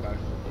think you're supposed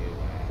to do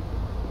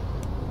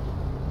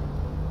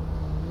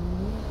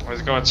that. How's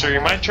it going, sir?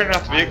 You mind turning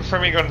off the vehicle for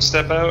me? Go ahead and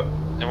step out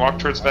and walk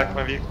towards the back of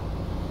my vehicle.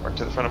 Walk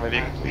to the front of my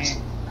vehicle, please.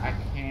 I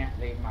can't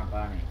leave my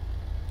bunny.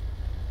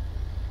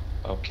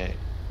 Okay.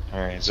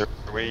 Alright, is there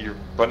a way your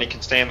bunny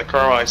can stay in the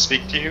car while I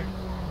speak to you?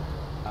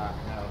 No,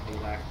 he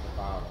likes to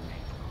follow me.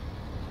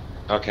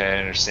 Okay, I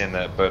understand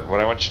that, but what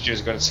I want you to do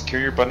is go and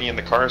secure your bunny in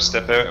the car,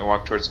 step out, and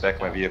walk towards the back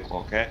of my vehicle,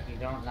 okay? He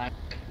don't like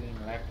being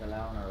left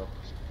alone or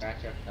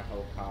scratch up the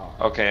whole car.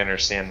 Okay, I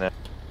understand that.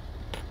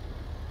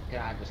 Can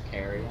I just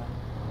carry him?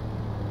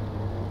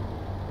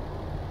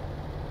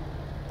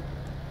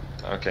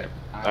 Okay.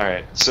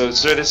 Alright, so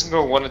this can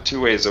go one of two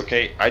ways,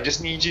 okay? I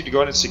just need you to go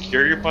ahead and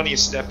secure your bunny,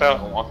 step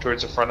out, and walk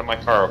towards the front of my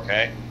car,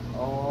 okay?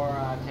 Or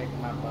I take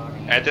my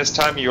bunny. At this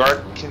time, you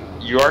are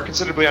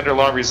considerably under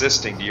law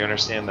resisting. Do you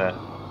understand that?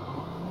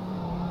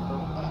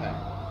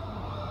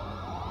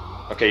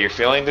 Okay, you're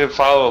failing to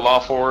follow a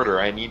lawful order.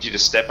 I need you to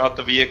step out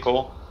the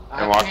vehicle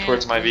and walk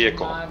towards my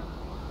vehicle. I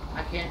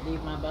can't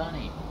leave my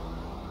bunny.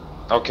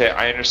 Okay,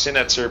 I understand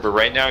that, sir, but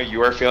right now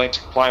you are failing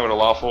to comply with a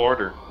lawful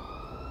order.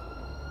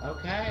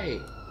 Okay.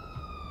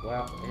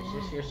 Well,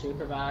 is this your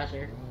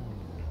supervisor?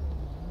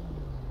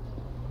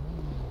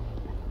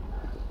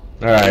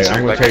 Alright, Sir, I'm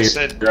gonna like tell I you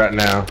said- right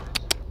now.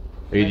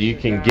 Either you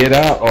can get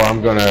out or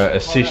I'm gonna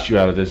assist you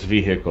out of this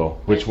vehicle.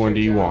 Which one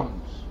do you want?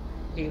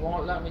 He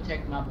won't let me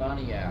take my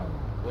bunny out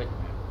with me.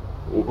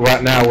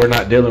 Right now we're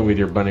not dealing with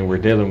your bunny, we're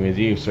dealing with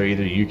you. So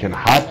either you can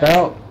hop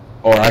out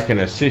or I can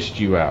assist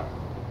you out.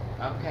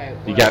 Okay.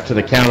 You got to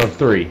the count of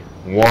 3.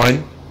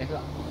 1,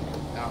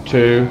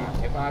 2.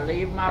 If I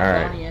leave my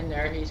Alright. bunny in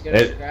there, he's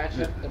gonna scratch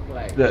up the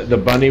place. The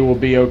bunny will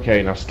be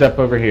okay. Now step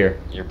over here.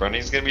 Your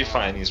bunny's gonna be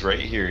fine. He's right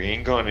here. He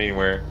ain't going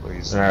anywhere.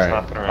 Please. Alright.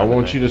 I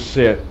want you to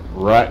sit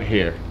right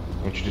here.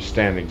 I want you to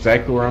stand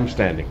exactly where I'm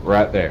standing.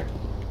 Right there.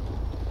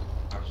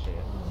 Oh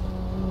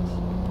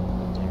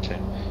shit. Okay.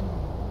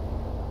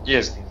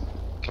 Yes.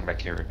 Come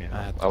back here with me.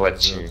 I'll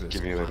let you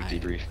give you a little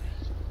debrief.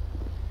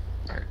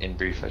 Or in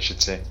brief, I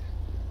should say.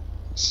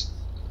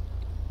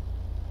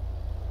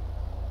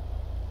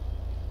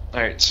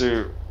 Alright,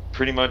 so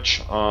pretty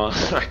much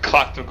I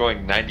clocked him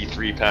going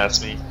 93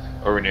 past me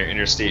over near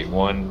Interstate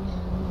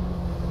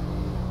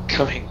 1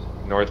 coming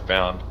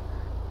northbound.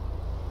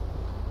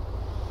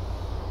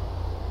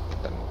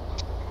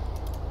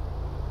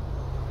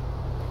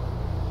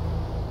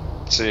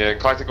 So yeah, I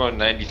clocked it going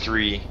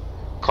 93,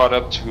 caught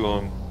up to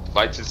him,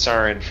 lights and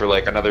siren for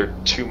like another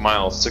 2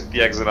 miles, took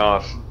the exit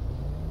off.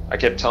 I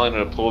kept telling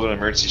him to pull to an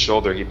emergency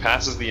shoulder. He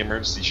passes the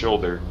emergency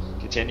shoulder,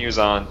 continues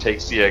on,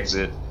 takes the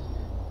exit,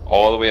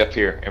 all the way up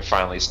here, and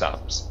finally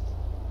stops.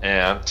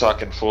 And I'm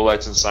talking full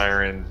lights and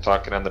siren,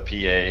 talking on the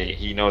PA.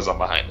 He knows I'm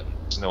behind him.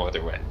 There's no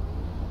other way.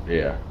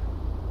 Yeah.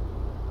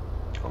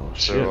 Oh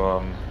shit.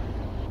 So,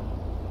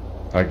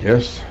 I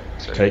guess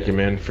sorry. take him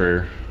in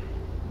for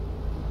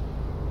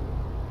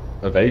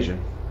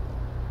evasion.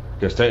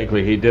 Because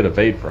technically he did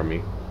evade from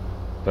me.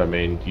 But I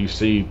mean, you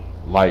see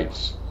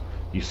lights.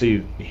 You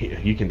see,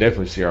 you can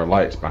definitely see our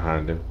lights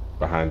behind him,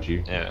 behind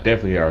you. Yeah.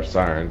 Definitely our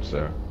sirens.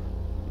 So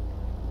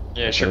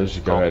Yeah, sure. let's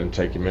just go ahead and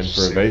take him in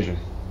for evasion.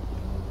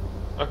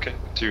 Okay,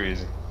 too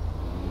easy.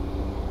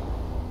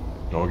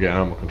 Don't get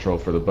animal control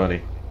for the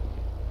bunny.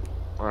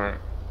 Alright.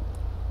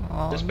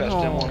 Oh, Dispatch no.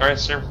 10-1. Alright,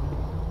 sir.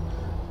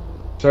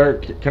 Sir,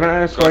 can I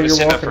ask Go why ahead and you're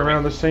stand up walking for me.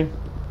 around this scene?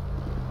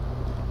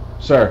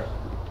 Sir.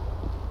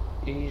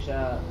 He's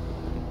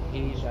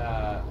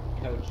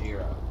Code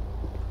Zero.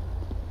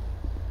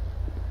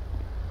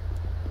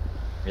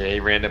 Yeah, he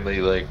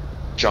randomly, like,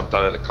 jumped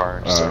out of the car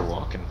and just started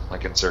walking,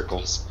 like, in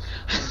circles.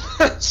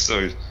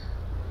 So,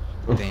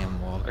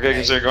 Damn walk.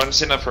 okay, sir, go ahead and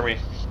stand up for me.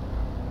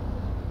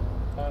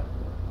 Why?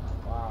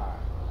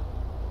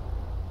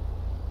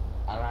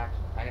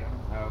 I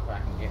don't know if I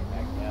can get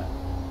back up.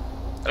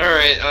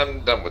 Alright,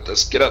 I'm done with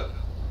this. Get up.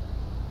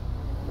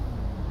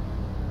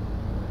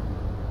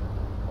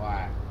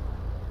 Why?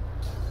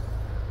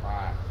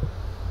 Why?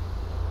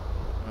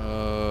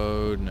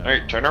 Oh no.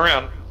 Alright, turn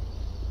around.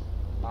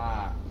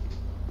 Why?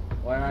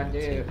 What did I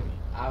do?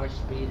 I was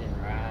speeding,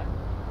 right?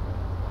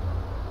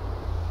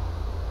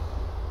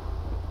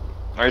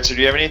 Alright, so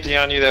do you have anything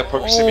on you that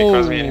purposely may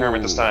cause me any harm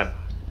at this time?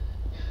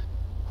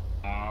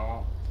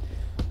 Oh.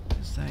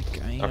 Is that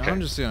guy? Okay.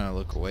 I'm just gonna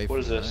look away from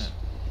What is this?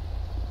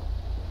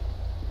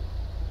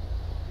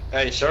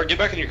 that. Hey, sir, get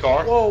back in your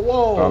car. Whoa,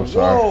 whoa, I'm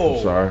sorry. whoa.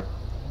 I'm sorry.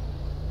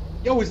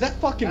 Yo, is that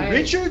fucking Hey.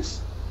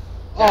 Richards?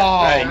 That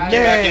Oh, Hey, guy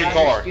get back in tried your to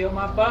car. Steal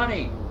my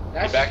bunny.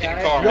 That's back the in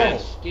guy your car, that tried man.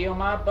 to steal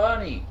my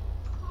bunny.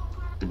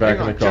 Get back hang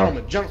in on, the car.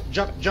 gentlemen,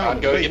 gentlemen. John,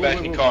 go wait, get wait, back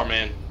wait, in wait. your car,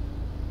 man.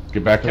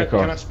 Get back in the Can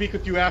I car. speak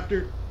with you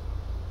after?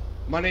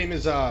 My name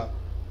is Alright,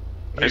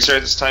 sir,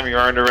 at this time you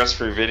are under arrest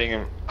for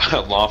evading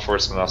a law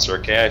enforcement officer,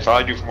 okay? I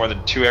followed you for more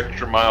than 2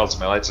 extra miles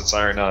with my lights and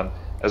siren on,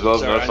 as well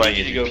as Sir, I notifying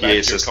need you you the to go back PA to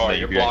your system car. that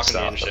You're you're being blocking the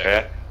stopped, intersection.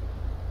 okay?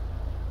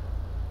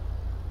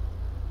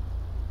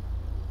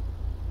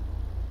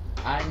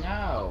 I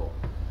know.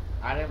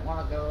 I didn't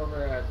want to go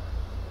over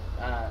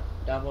a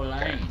double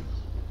lane.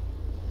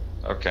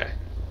 Okay.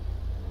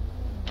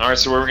 Alright,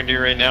 so what we're going to do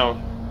right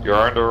now, you're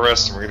under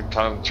arrest and we're going to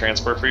call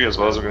transport for you as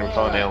well as we're going to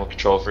call an animal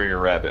control for your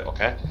rabbit,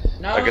 okay?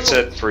 No. Like I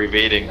said, for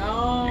evading.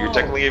 No. You're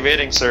technically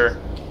evading, sir.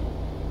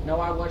 No,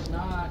 I was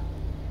not.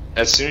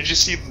 As soon as you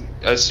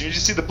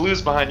see the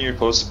blues behind you, you're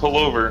supposed to pull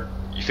over.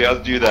 You failed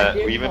to do that.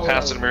 did We even pull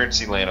passed an over.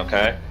 emergency lane,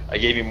 okay? I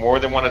gave you more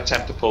than one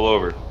attempt to pull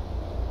over.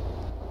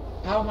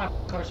 How am I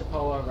supposed to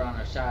pull over on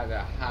the side of the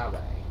highway?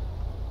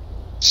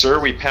 Sir,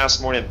 we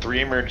passed more than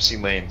 3 emergency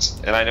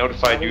lanes, and I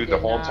notified No, we you the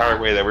did whole not. entire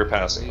way that we're We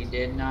passing.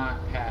 did not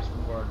pass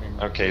more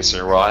than... Okay,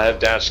 sir. Well, I have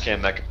dash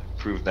cam that can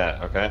prove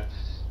that, okay?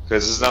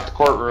 Because this is not the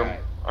courtroom, Okay.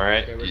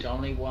 alright? There was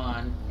only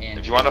one, and...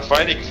 If you want to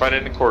fight it, you can fight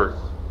it in court.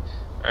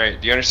 Alright,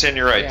 do you understand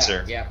your rights,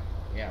 sir? Yeah.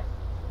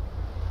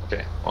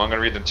 Okay, well, I'm going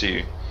to read them to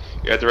you.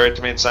 You have the right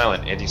to remain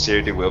silent.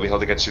 Anti-security will be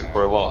held against you in the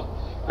court of law.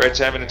 The right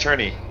to have an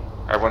attorney.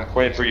 I have one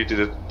appointed for you to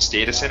the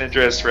status and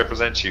address to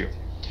represent you.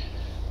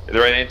 The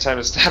right any time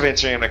to stop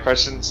answering my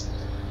questions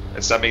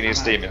and stop making any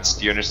statements.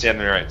 Do you understand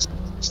the rights?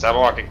 Stop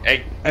walking.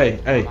 Hey! Hey,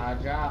 hey,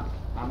 I'm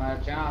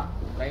gonna jump.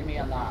 Leave me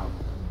alone.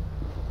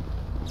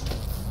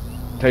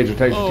 taser,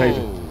 taser, Oh.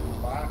 taser.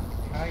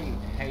 What? How you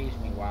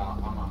tase me while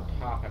I'm on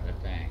top of the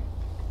thing?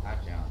 I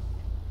jump.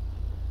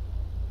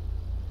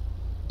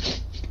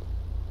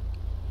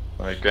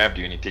 Well, I grabbed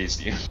you and he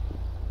tased you.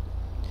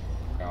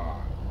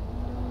 God.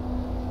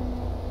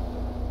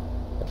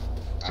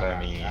 So, I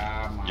mean,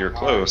 my you're heart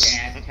close.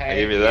 can't I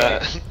gave you take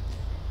that. it.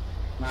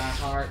 My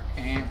heart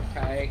can't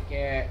take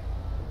it.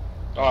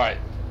 Alright.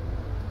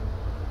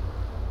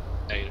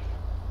 Negative.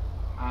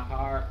 My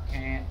heart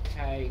can't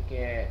take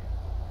it.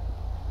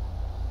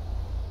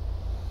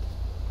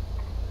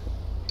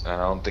 I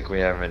don't think we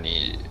have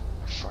any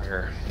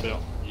fire.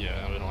 Bill.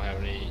 Yeah, we don't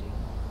have any.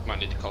 Might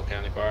need to call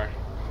county fire.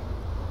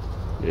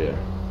 Yeah.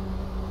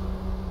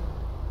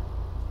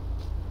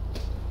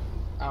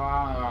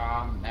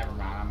 Oh, never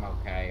mind. I'm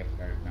okay if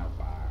there's no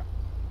fire.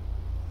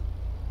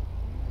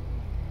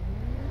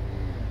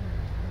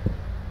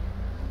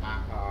 My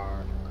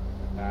heart.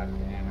 God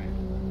damn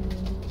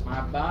it.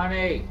 My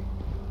bunny.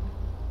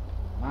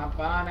 My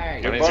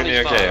bunny. Your Bunny's gonna be bunny's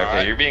okay, fine, okay.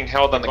 alright? You're being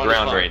held on the Your bunny's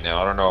ground fine. right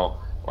now. I don't know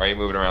why you're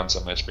moving around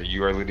so much, but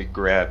you are literally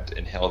grabbed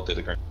and held to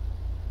the ground.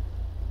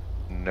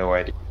 No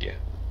idea.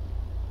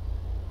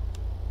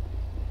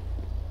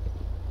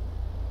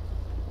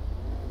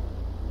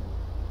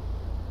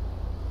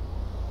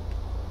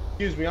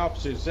 Excuse me,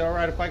 officer. Is it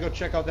alright if I go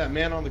check out that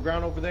man on the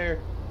ground over there?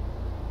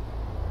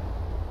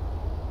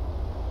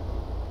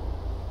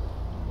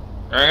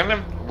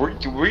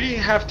 We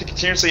have to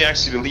continuously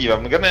ask you to leave.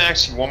 I'm gonna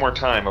ask you one more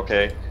time,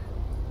 okay?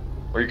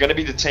 Or you're gonna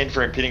be detained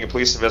for impeding a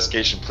police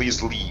investigation.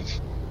 Please leave.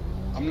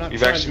 I'm not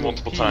You've trying actually to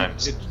multiple impede.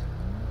 times. It's-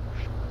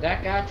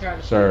 That guy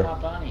tried to Sir. steal my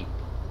bunny.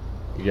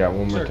 You got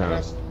one more Sir, can I time.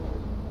 s-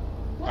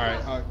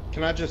 Alright,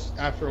 can I just,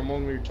 after a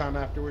moment of your time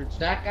afterwards?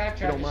 That guy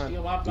tried don't to mind.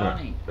 steal my No,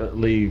 bunny.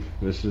 leave.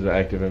 This is an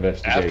active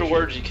investigation.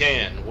 Afterwards, you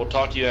can. We'll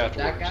talk to you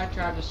afterwards. That guy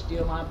tried to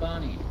steal my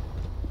bunny.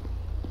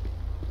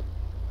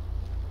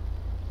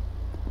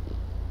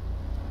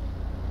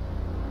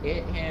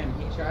 Hit him.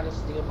 He tried to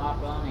steal my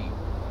bunny.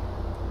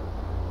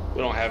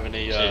 We don't have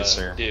any Jeez,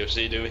 sir.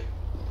 DOC, do we?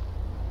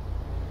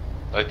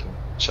 I can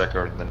check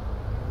over the